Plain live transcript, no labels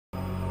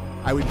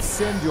I will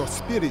send your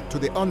spirit to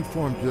the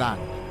unformed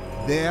land.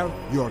 There,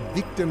 your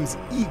victims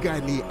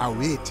eagerly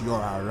await your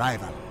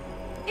arrival.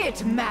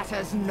 It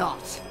matters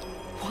not.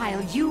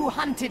 While you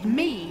hunted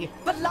me,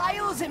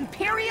 Belial's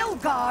Imperial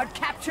Guard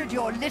captured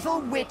your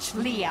little witch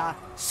Leah.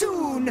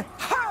 Soon,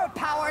 her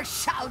power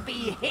shall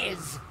be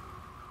his.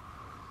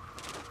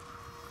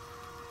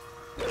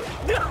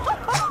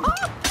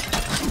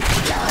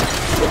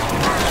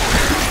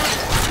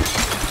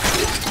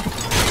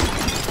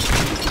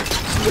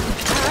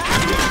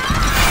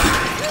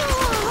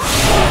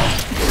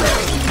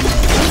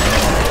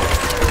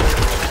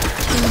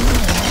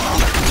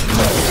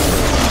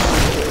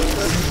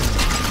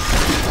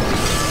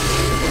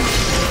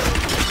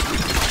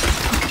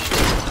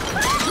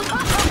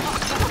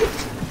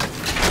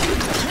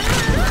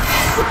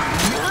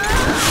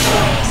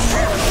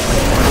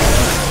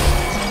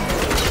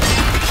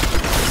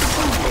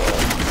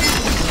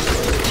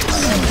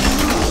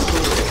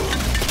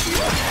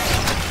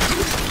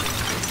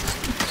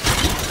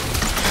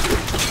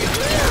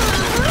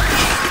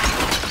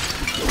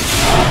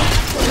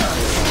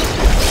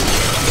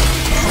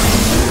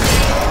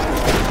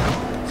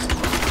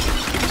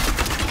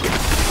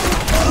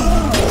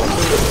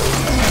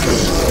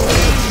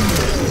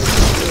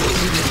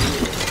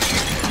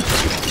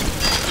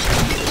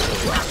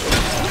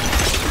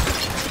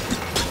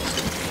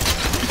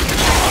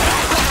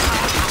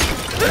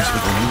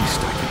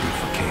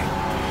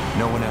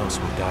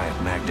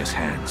 Magda's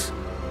hands.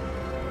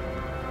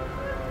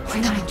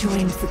 When I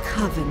joined the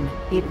Coven,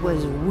 it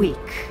was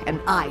weak and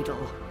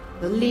idle.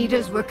 The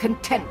leaders were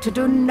content to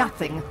do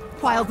nothing,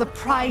 while the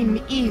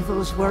prime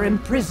evils were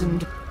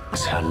imprisoned.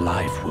 As her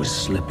life was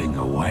slipping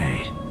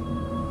away,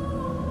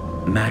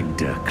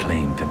 Magdha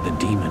claimed that the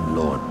demon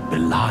lord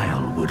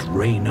Belial would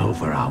reign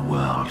over our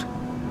world.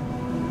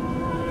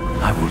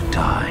 I will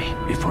die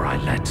before I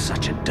let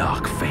such a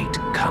dark fate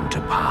come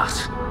to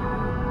pass.